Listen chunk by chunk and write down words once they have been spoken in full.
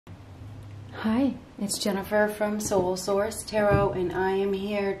Hi, it's Jennifer from Soul Source Tarot, and I am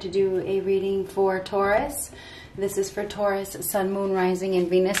here to do a reading for Taurus. This is for Taurus, Sun, Moon, Rising, and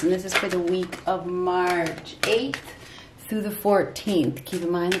Venus, and this is for the week of March 8th through the 14th. Keep in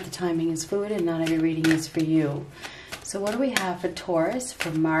mind that the timing is fluid and not every reading is for you. So what do we have for Taurus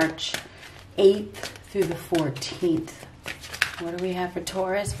for March 8th through the 14th? What do we have for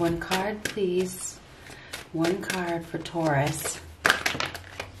Taurus? One card, please. One card for Taurus.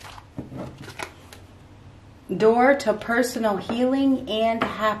 Door to personal healing and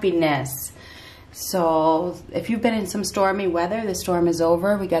happiness. So if you've been in some stormy weather, the storm is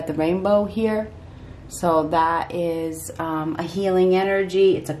over. We got the rainbow here. So that is a healing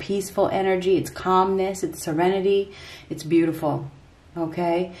energy. It's a peaceful energy. It's calmness. It's serenity. It's beautiful.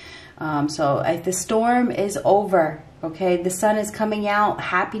 Okay. So the storm is over. Okay. The sun is coming out.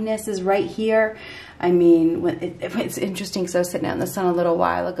 Happiness is right here. I mean, it's interesting. So I was sitting out in the sun a little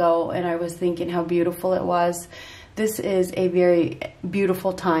while ago, and I was thinking how beautiful it was. This is a very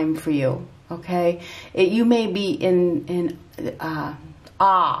beautiful time for you. Okay, you may be in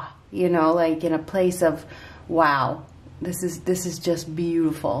awe, you know, like in a place of wow. This is just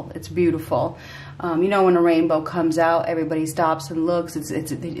beautiful. It's beautiful. You know, when a rainbow comes out, everybody stops and looks.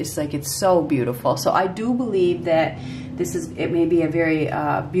 It's like it's so beautiful. So I do believe that it may be a very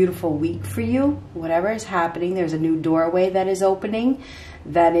beautiful week for you. Whatever is happening, there's a new doorway that is opening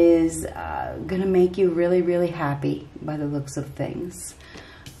that is gonna make you really, really happy by the looks of things.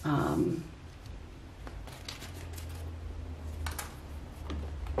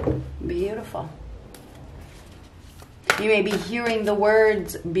 Beautiful. You may be hearing the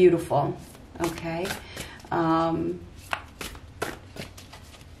words beautiful, okay?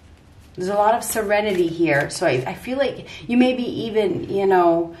 There's a lot of serenity here. So I feel like you may be even, you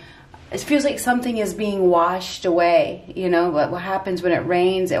know, it feels like something is being washed away. You know, what happens when it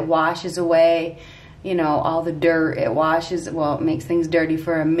rains, it washes away, you know, all the dirt. It washes, well, it makes things dirty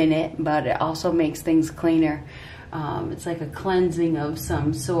for a minute, but it also makes things cleaner. It's like a cleansing of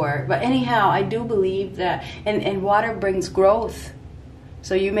some sort. But anyhow, I do believe that, and water brings growth.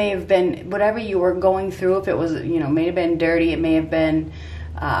 So you may have been, whatever you were going through, if it was, you know, may have been dirty, it may have been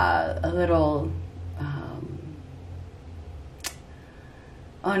a little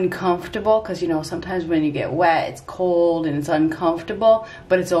uncomfortable, because, you know, sometimes when you get wet, it's cold and it's uncomfortable,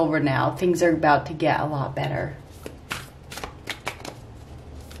 but it's over now. Things are about to get a lot better.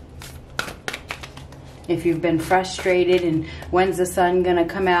 If you've been frustrated and when's the sun gonna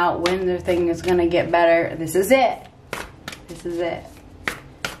come out, when the thing is gonna get better, this is it. This is it.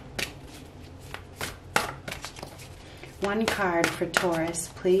 One card for Taurus,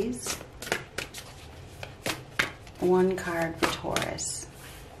 please. One card for Taurus.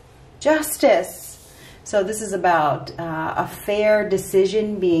 Justice. So this is about a fair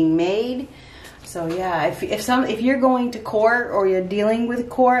decision being made. So yeah, if you're going to court or you're dealing with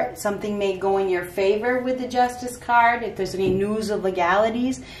court, something may go in your favor with the Justice card. If there's any news of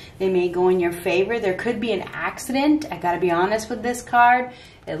legalities, they may go in your favor. There could be an accident. I gotta be honest with this card.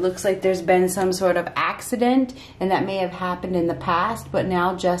 It looks like there's been some sort of accident, and that may have happened in the past, but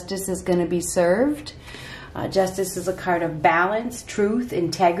now justice is going to be served. Justice is a card of balance, truth,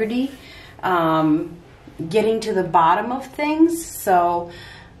 integrity, getting to the bottom of things. So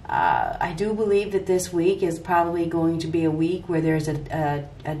I do believe that this week is probably going to be a week where there's a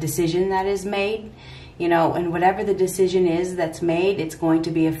decision that is made, you know, and whatever the decision is that's made, it's going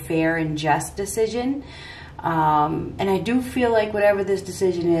to be a fair and just decision. And I do feel like whatever this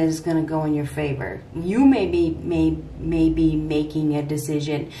decision is going to go in your favor. You may be making a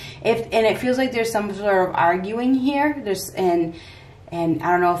decision. And it feels like there's some sort of arguing here. And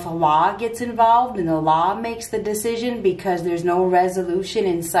I don't know if a law gets involved and the law makes the decision because there's no resolution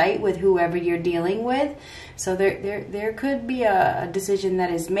in sight with whoever you're dealing with. So there could be a decision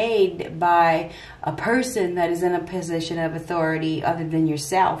that is made by a person that is in a position of authority other than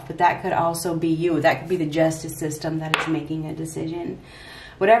yourself. But that could also be you. That could be the justice system that is making a decision.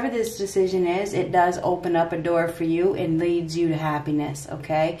 Whatever this decision is, it does open up a door for you and leads you to happiness,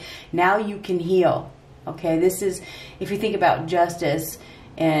 okay? Now you can heal. Okay, this is, if you think about justice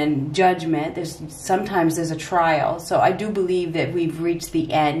and judgment, sometimes there's a trial. So I do believe that we've reached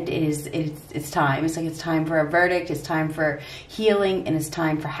the end. It's time. It's like it's time for a verdict. It's time for healing, and it's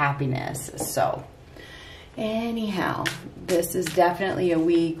time for happiness. So anyhow, this is definitely a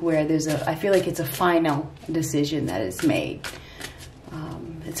week where I feel like it's a final decision that is made.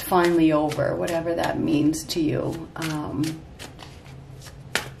 It's finally over, whatever that means to you.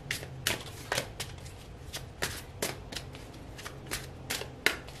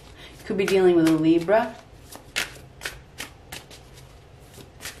 Could be dealing with a Libra.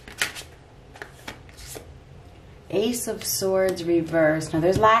 Ace of Swords reversed. Now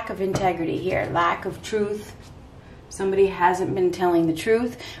there's lack of integrity here, lack of truth. Somebody hasn't been telling the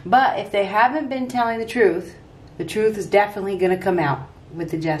truth. But if they haven't been telling the truth is definitely going to come out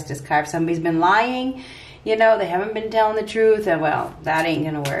with the Justice card. If somebody's been lying, you know, they haven't been telling the truth, and well, that ain't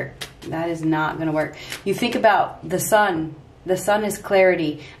going to work. That is not going to work. You think about the sun. The sun is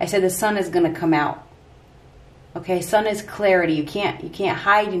clarity. I said the sun is going to come out. Okay, sun is clarity. You can't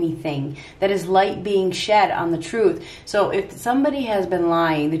hide anything. That is light being shed on the truth. So if somebody has been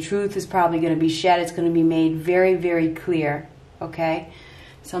lying, the truth is probably going to be shed. It's going to be made very, very clear. Okay?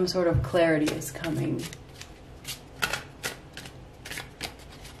 Some sort of clarity is coming.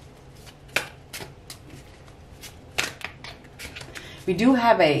 We do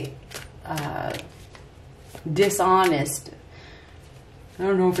have a dishonest, I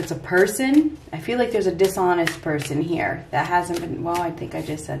don't know if it's a person. I feel like there's a dishonest person here that hasn't been, well, I think I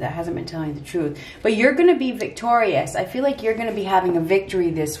just said that, hasn't been telling the truth. But you're going to be victorious. I feel like you're going to be having a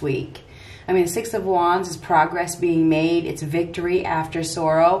victory this week. I mean, the Six of Wands is progress being made. It's victory after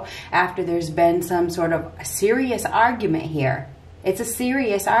sorrow, after there's been some sort of serious argument here. It's a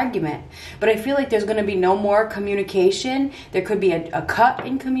serious argument. But I feel like there's going to be no more communication. There could be a cut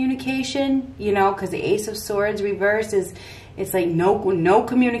in communication, you know, because the Ace of Swords reverse is, it's like no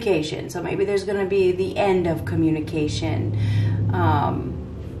communication. So maybe there's going to be the end of communication.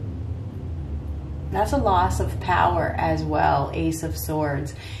 That's a loss of power as well, Ace of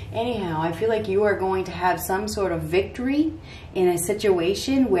Swords. Anyhow, I feel like you are going to have some sort of victory in a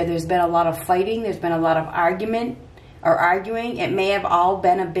situation where there's been a lot of fighting, there's been a lot of argument or arguing. It may have all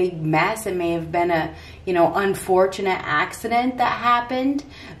been a big mess. It may have been a, you know, unfortunate accident that happened,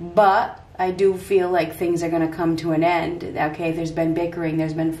 but I do feel like things are going to come to an end. Okay, if there's been bickering,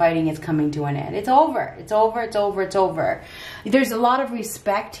 there's been fighting, it's coming to an end. It's over. It's over. It's over. It's over. There's a lot of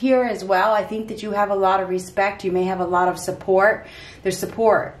respect here as well. I think that you have a lot of respect. You may have a lot of support. There's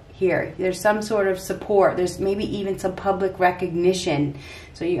support here. There's some sort of support. There's maybe even some public recognition.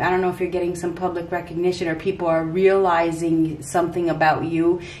 So I don't know if you're getting some public recognition or people are realizing something about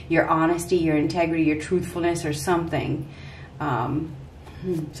you, your honesty, your integrity, your truthfulness or something.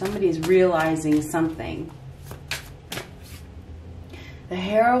 Somebody is realizing something. The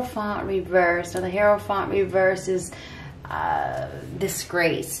Hierophant reverse. Now the Hierophant reverse is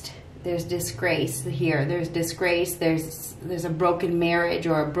disgraced. There's disgrace here. There's disgrace. There's a broken marriage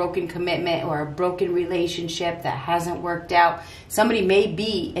or a broken commitment or a broken relationship that hasn't worked out. Somebody may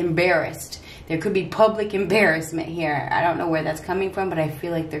be embarrassed. There could be public embarrassment here. I don't know where that's coming from, but I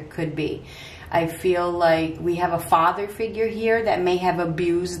feel like there could be. I feel like we have a father figure here that may have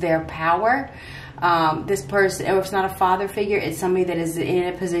abused their power. This person, or if it's not a father figure, it's somebody that is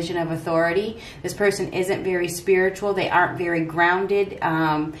in a position of authority. This person isn't very spiritual. They aren't very grounded.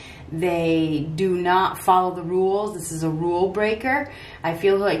 They do not follow the rules. This is a rule breaker. I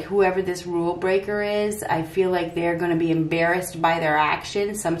feel like whoever this rule breaker is, I feel like they're going to be embarrassed by their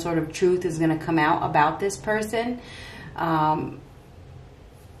actions. Some sort of truth is going to come out about this person. And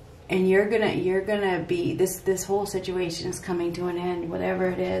you're gonna be, this whole situation is coming to an end, whatever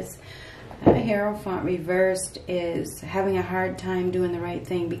it is. The Hierophant reversed is having a hard time doing the right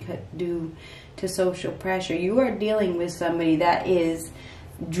thing because due to social pressure. You are dealing with somebody that is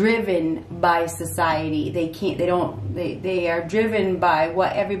driven by society. They are driven by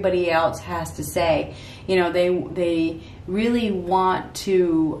what everybody else has to say. You know, they really want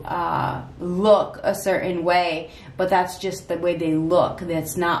to look a certain way, but that's just the way they look.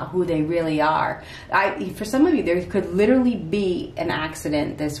 That's not who they really are. For some of you, there could literally be an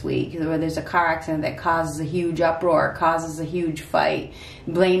accident this week where there's a car accident that causes a huge uproar, causes a huge fight,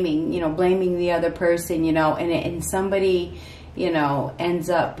 blaming the other person, you know, and somebody, you know, ends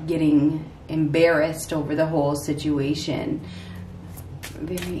up getting embarrassed over the whole situation.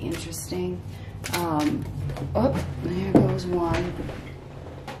 Very interesting. Oh, there goes one.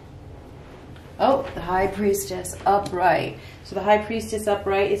 Oh, the High Priestess upright. So the High Priestess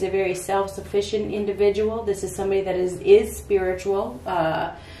upright is a very self-sufficient individual. This is somebody that is spiritual,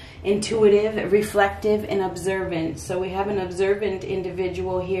 intuitive, reflective, and observant. So we have an observant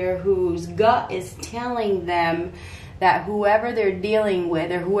individual here whose gut is telling them that whoever they're dealing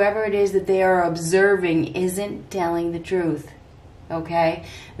with or whoever it is that they are observing isn't telling the truth. Okay?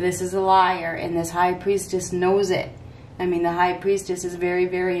 This is a liar, and this High Priestess knows it. I mean, the High Priestess is very,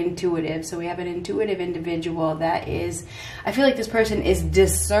 very intuitive. So we have an intuitive individual that is, I feel like this person is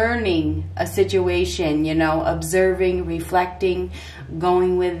discerning a situation, you know, observing, reflecting,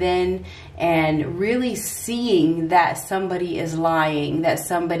 going within, and really seeing that somebody is lying, that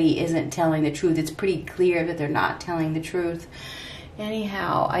somebody isn't telling the truth. It's pretty clear that they're not telling the truth.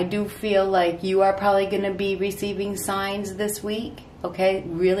 Anyhow, I do feel like you are probably going to be receiving signs this week. Okay,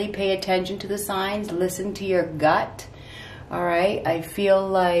 really pay attention to the signs. Listen to your gut. All right, I feel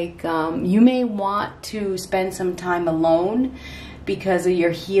like you may want to spend some time alone because of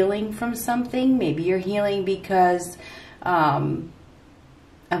your healing from something. Maybe you're healing because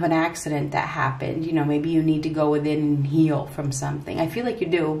of an accident that happened. You know, maybe you need to go within and heal from something. I feel like you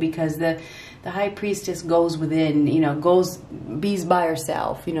do, because the high priestess goes within, you know, bees by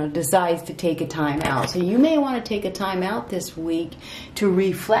herself, you know, decides to take a time out. So you may want to take a time out this week to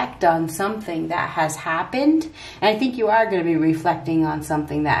reflect on something that has happened. And I think you are going to be reflecting on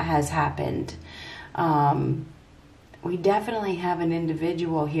something that has happened. We definitely have an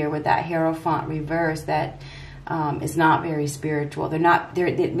individual here with that Hierophant reverse that is not very spiritual.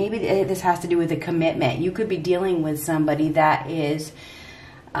 Maybe this has to do with a commitment. You could be dealing with somebody that is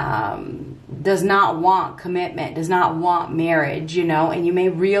does not want commitment, does not want marriage, you know, and you may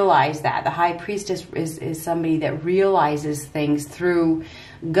realize that. The high priestess is somebody that realizes things through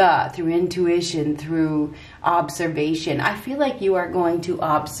gut, through intuition, through observation. I feel like you are going to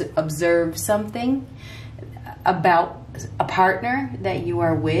observe something about a partner that you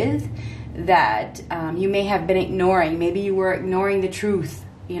are with that you may have been ignoring. Maybe you were ignoring the truth,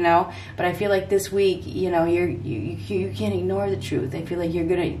 you know, but I feel like this week, you know, you can't ignore the truth. I feel like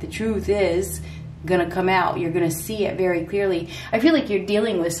the truth is gonna come out. You're gonna see it very clearly. I feel like you're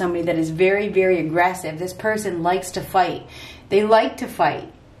dealing with somebody that is very, very aggressive. This person likes to fight. They like to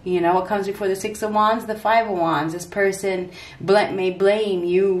fight. You know, what comes before the Six of Wands? The Five of Wands. This person may blame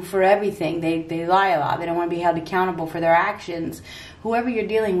you for everything. They lie a lot. They don't want to be held accountable for their actions. Whoever you're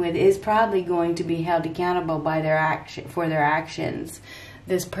dealing with is probably going to be held accountable by for their actions.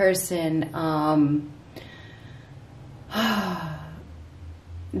 This person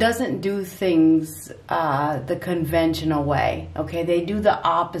doesn't do things the conventional way. Okay, they do the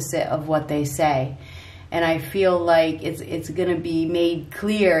opposite of what they say. And I feel like it's going to be made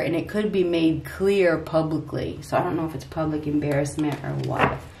clear, and it could be made clear publicly. So I don't know if it's public embarrassment or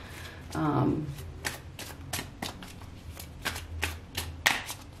what.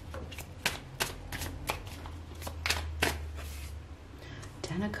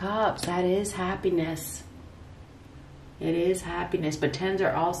 Ten of Cups, that is happiness. It is happiness, but tens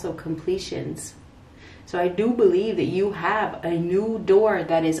are also completions. So I do believe that you have a new door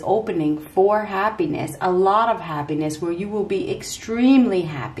that is opening for happiness, a lot of happiness, where you will be extremely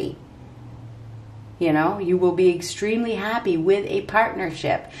happy. You know, you will be extremely happy with a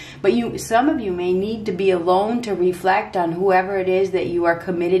partnership. But some of you may need to be alone to reflect on whoever it is that you are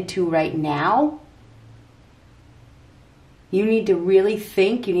committed to right now. You need to really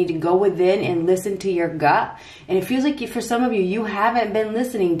think. You need to go within and listen to your gut. And it feels like for some of you, you haven't been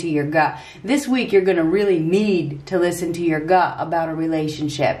listening to your gut. This week, you're going to really need to listen to your gut about a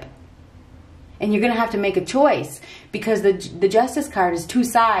relationship. And you're going to have to make a choice, because the Justice card is two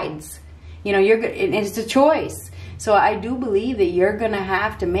sides. You know, and it's a choice. So I do believe that you're going to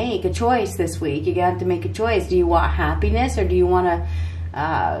have to make a choice this week. You're going to have to make a choice. Do you want happiness, or do you want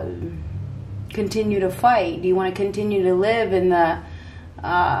to continue to fight? Do you want to continue to live in the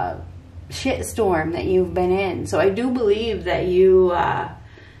shit storm that you've been in? So I do believe that you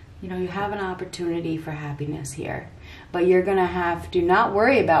know, you have an opportunity for happiness here, but you're gonna have to not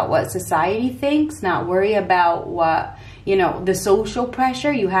worry about what society thinks, not worry about what, you know, the social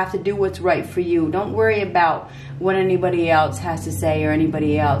pressure. You have to do what's right for you. Don't worry about what anybody else has to say or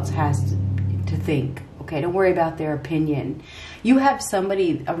anybody else has to think. Okay, don't worry about their opinion. You have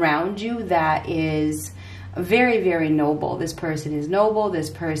somebody around you that is very, very noble. This person is noble.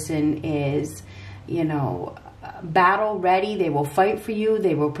 This person is, you know, battle ready. They will fight for you.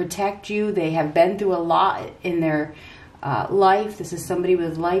 They will protect you. They have been through a lot in their life. This is somebody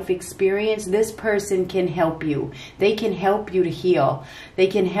with life experience. This person can help you. They can help you to heal. They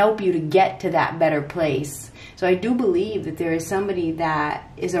can help you to get to that better place. So I do believe that there is somebody that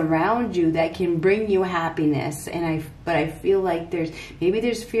is around you that can bring you happiness. But I feel like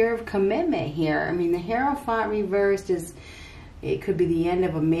there's fear of commitment here. I mean, the Hierophant reversed it could be the end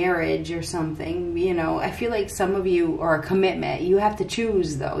of a marriage or something. You know, I feel like some of you are a commitment. You have to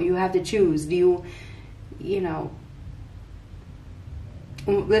choose, though. You have to choose. Do you know,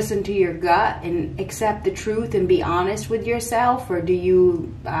 listen to your gut and accept the truth and be honest with yourself, or do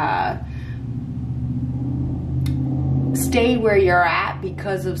you stay where you're at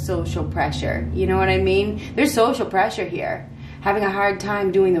because of social pressure? You know what I mean? There's social pressure here. Having a hard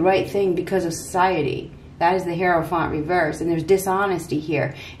time doing the right thing because of society. That is the Hierophant reverse. And there's dishonesty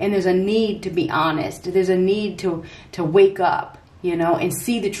here. And there's a need to be honest. There's a need to wake up. you know, and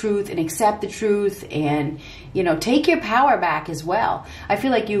see the truth and accept the truth and, you know, take your power back as well. I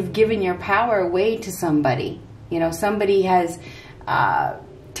feel like you've given your power away to somebody. You know, somebody has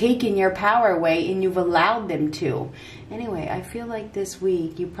taken your power away and you've allowed them to. Anyway, I feel like this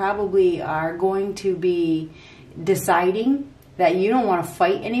week you probably are going to be deciding that you don't want to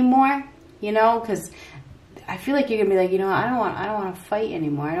fight anymore, you know, because I feel like you're going to be like, you know, I don't want to fight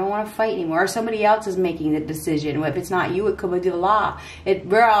anymore. I don't want to fight anymore. Or somebody else is making the decision. If it's not you, it could be the law.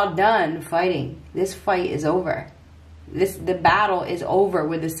 We're all done fighting. This fight is over. The battle is over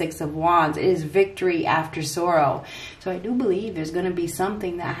with the Six of Wands. It is victory after sorrow. So I do believe there's going to be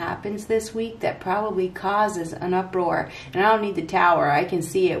something that happens this week that probably causes an uproar. And I don't need the Tower. I can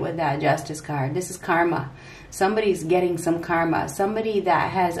see it with that Justice card. This is karma. Somebody's getting some karma. Somebody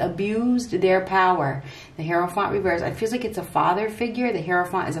that has abused their power. The Hierophant reverse. I feel like it's a father figure. The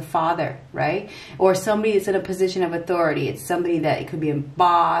Hierophant is a father, right? Or somebody that's in a position of authority. It's somebody that, it could be a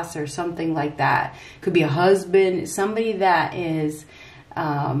boss or something like that. It could be a husband. Somebody that is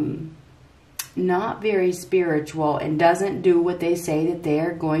not very spiritual and doesn't do what they say that they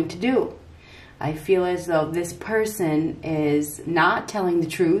are going to do. I feel as though this person is not telling the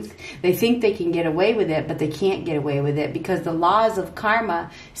truth. They think they can get away with it, but they can't get away with it because the laws of karma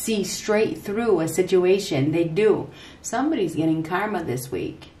see straight through a situation. They do. Somebody's getting karma this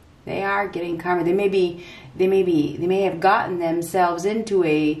week. They are getting karma. They may have gotten themselves into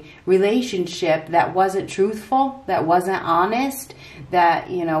a relationship that wasn't truthful, that wasn't honest,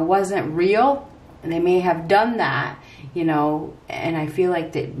 that, you know, wasn't real. And they may have done that. You know, and I feel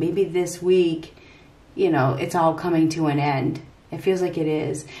like that maybe this week, you know, it's all coming to an end. It feels like it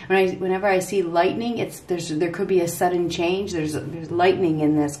is. Whenever I see lightning, there could be a sudden change. There's lightning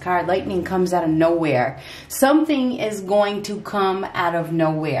in this card. Lightning comes out of nowhere. Something is going to come out of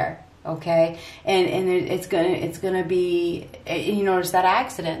nowhere. Okay, and it's gonna be. You notice that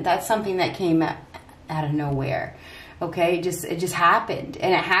accident? That's something that came out of nowhere. Okay, it just happened.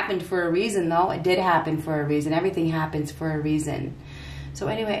 And it happened for a reason, though. It did happen for a reason. Everything happens for a reason. So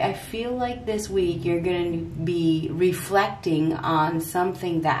anyway, I feel like this week you're going to be reflecting on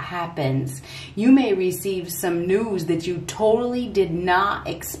something that happens. You may receive some news that you totally did not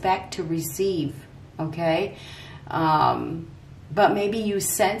expect to receive. Okay? But maybe you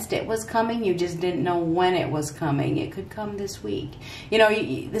sensed it was coming. You just didn't know when it was coming. It could come this week. You know,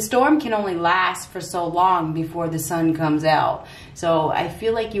 the storm can only last for so long before the sun comes out. So I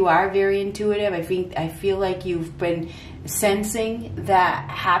feel like you are very intuitive. I feel like you've been sensing that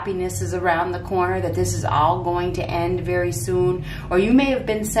happiness is around the corner, that this is all going to end very soon. Or you may have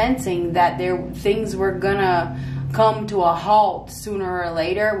been sensing that things were gonna come to a halt sooner or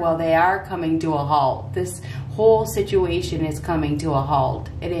later. Well, they are coming to a halt. This whole situation is coming to a halt.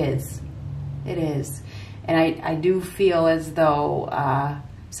 It is. It is. And I do feel as though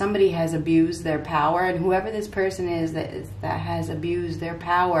somebody has abused their power, and whoever this person is that has abused their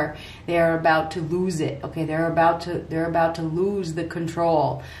power, they are about to lose it. Okay, they're about to lose the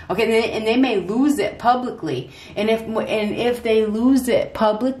control. Okay, and they may lose it publicly, and if they lose it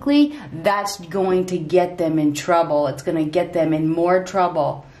publicly, that's going to get them in trouble. It's going to get them in more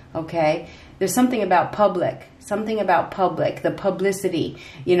trouble. Okay, there's something about public. Something about public, the publicity,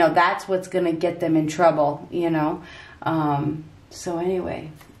 you know, that's what's going to get them in trouble, you know. So anyway,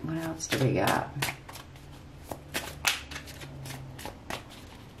 what else do we got?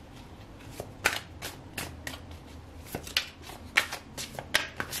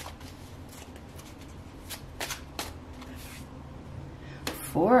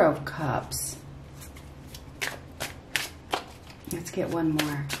 Four of Cups. Let's get one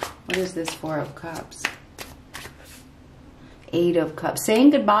more. What is this Four of Cups? Eight of Cups.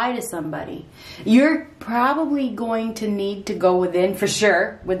 Saying goodbye to somebody. You're probably going to need to go within, for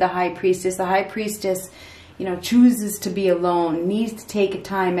sure, with the High Priestess. The High Priestess, you know, chooses to be alone, needs to take a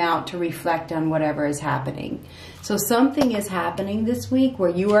time out to reflect on whatever is happening. So something is happening this week where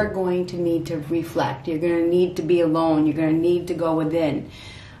you are going to need to reflect. You're going to need to be alone. You're going to need to go within.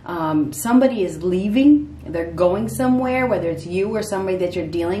 Somebody is leaving. They're going somewhere, whether it's you or somebody that you're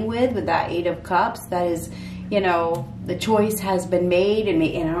dealing with that Eight of Cups. That is, you know, the choice has been made, and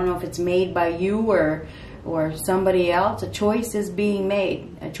I don't know if it's made by you or somebody else. A choice is being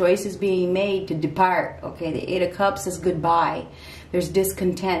made. A choice is being made to depart. Okay, the Eight of Cups is goodbye. There's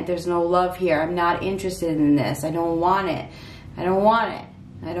discontent. There's no love here. I'm not interested in this. I don't want it. I don't want it.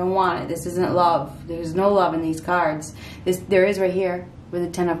 I don't want it. This isn't love. There's no love in these cards. There is right here with the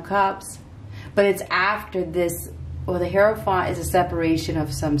Ten of Cups. But it's after this. Well, the Hierophant is a separation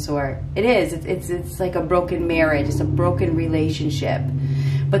of some sort. It is. It's like a broken marriage. It's a broken relationship.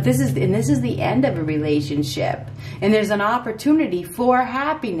 But this is the end of a relationship. And there's an opportunity for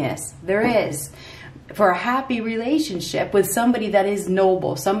happiness. There is. For a happy relationship with somebody that is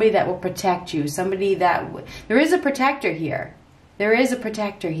noble, somebody that will protect you, somebody that... There is a protector here. There is a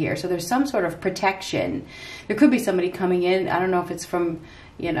protector here. So there's some sort of protection. There could be somebody coming in, I don't know if it's from,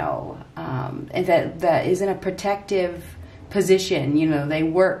 you know, that is in a protective position. You know, they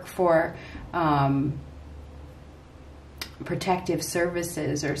work for protective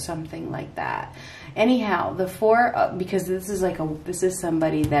services or something like that. Anyhow, the four, because this is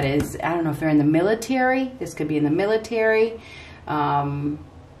somebody that is, I don't know if they're in the military. This could be in the military.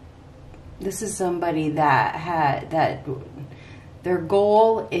 This is somebody that their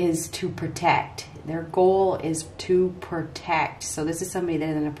goal is to protect. Their goal is to protect. So this is somebody that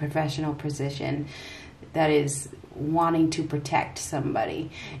is in a professional position that is wanting to protect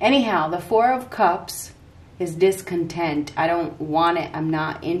somebody. Anyhow, the Four of Cups is discontent. I don't want it. I'm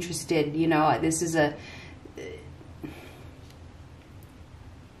not interested. You know, this is a...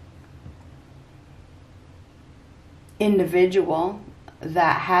 individual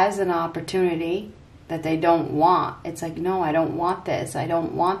that has an opportunity that they don't want. It's like, no, I don't want this. I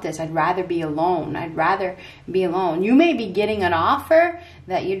don't want this. I'd rather be alone. I'd rather be alone. You may be getting an offer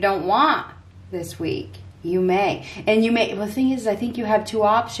that you don't want this week. You may. And you may, well, the thing is, I think you have two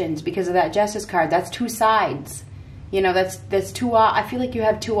options because of that Justice card. That's two sides. You know, that's two, I feel like you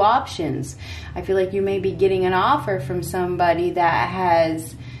have two options. I feel like you may be getting an offer from somebody that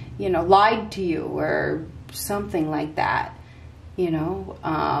has, you know, lied to you or something like that, you know,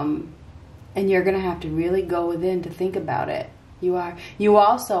 and you're going to have to really go within to think about it. You are. You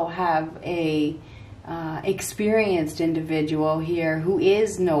also have a experienced individual here who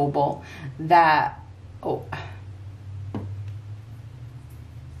is noble that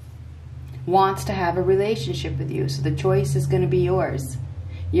wants to have a relationship with you. So the choice is going to be yours.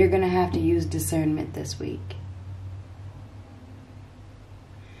 You're going to have to use discernment this week.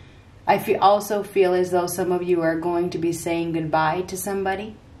 I also feel as though some of you are going to be saying goodbye to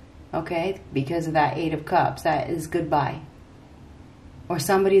somebody. Okay? Because of that Eight of Cups. That is goodbye. Or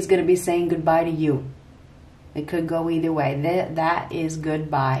somebody's going to be saying goodbye to you. It could go either way. That is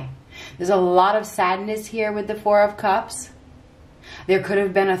goodbye. There's a lot of sadness here with the Four of Cups. There could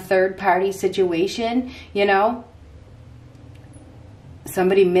have been a third party situation, you know.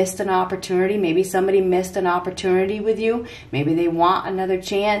 Somebody missed an opportunity. Maybe somebody missed an opportunity with you. Maybe they want another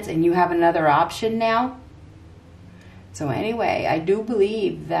chance and you have another option now. So anyway, I do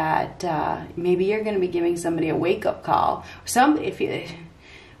believe that maybe you're going to be giving somebody a wake-up call.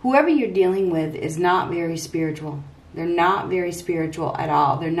 Whoever you're dealing with is not very spiritual. They're not very spiritual at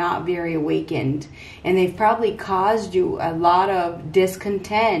all. They're not very awakened. And they've probably caused you a lot of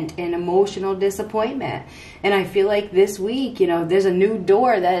discontent and emotional disappointment. And I feel like this week, you know, there's a new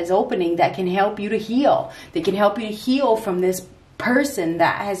door that is opening that can help you to heal. That can help you to heal from this person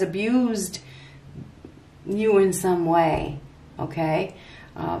that has abused you in some way. Okay?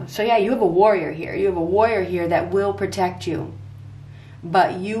 So yeah, you have a warrior here. You have a warrior here that will protect you.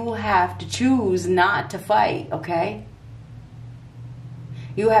 But you have to choose not to fight, okay?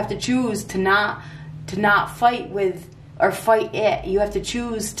 You have to choose to not fight with or fight it. You have to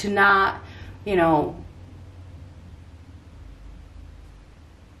choose to not, you know,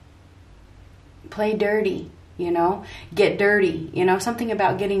 play dirty, you know, get dirty, you know, something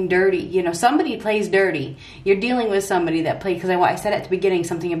about getting dirty. You know, somebody plays dirty. You're dealing with somebody that plays, because I said at the beginning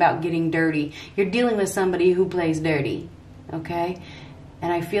something about getting dirty. You're dealing with somebody who plays dirty, okay?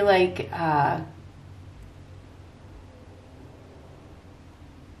 And I feel like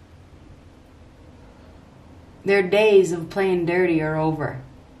their days of playing dirty are over.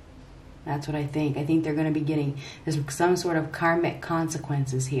 That's what I think. I think they're going to be getting some sort of karmic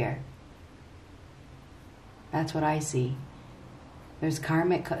consequences here. That's what I see. There's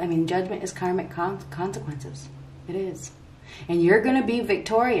karmic, I mean, judgment is karmic consequences. It is. And you're going to be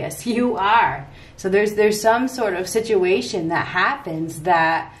victorious. You are. So there's some sort of situation that happens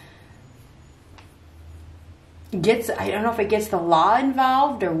that gets, I don't know if it gets the law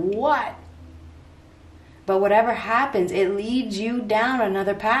involved or what. But whatever happens, it leads you down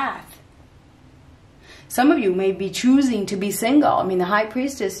another path. Some of you may be choosing to be single. I mean, the High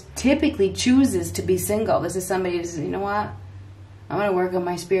Priestess typically chooses to be single. This is somebody who says, you know what? I'm going to work on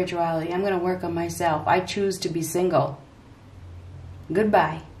my spirituality. I'm going to work on myself. I choose to be single.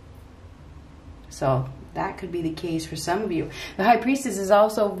 Goodbye. So that could be the case for some of you. The High Priestess is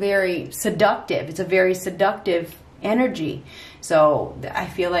also very seductive. It's a very seductive energy. So I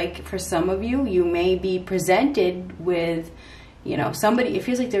feel like for some of you, you may be presented with, you know, somebody. It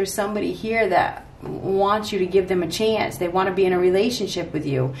feels like there's somebody here that wants you to give them a chance. They want to be in a relationship with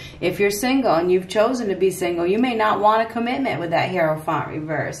you. If you're single and you've chosen to be single, you may not want a commitment with that Hierophant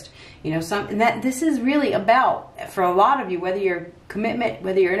reversed. You know, that this is really about, for a lot of you, whether you're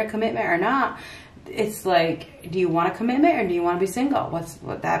in a commitment or not, it's like, do you want a commitment or do you want to be single?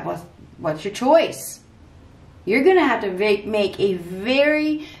 What's your choice? You're going to have to make a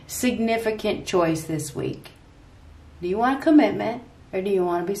very significant choice this week. Do you want a commitment or do you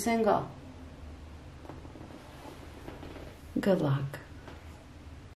want to be single? Good luck.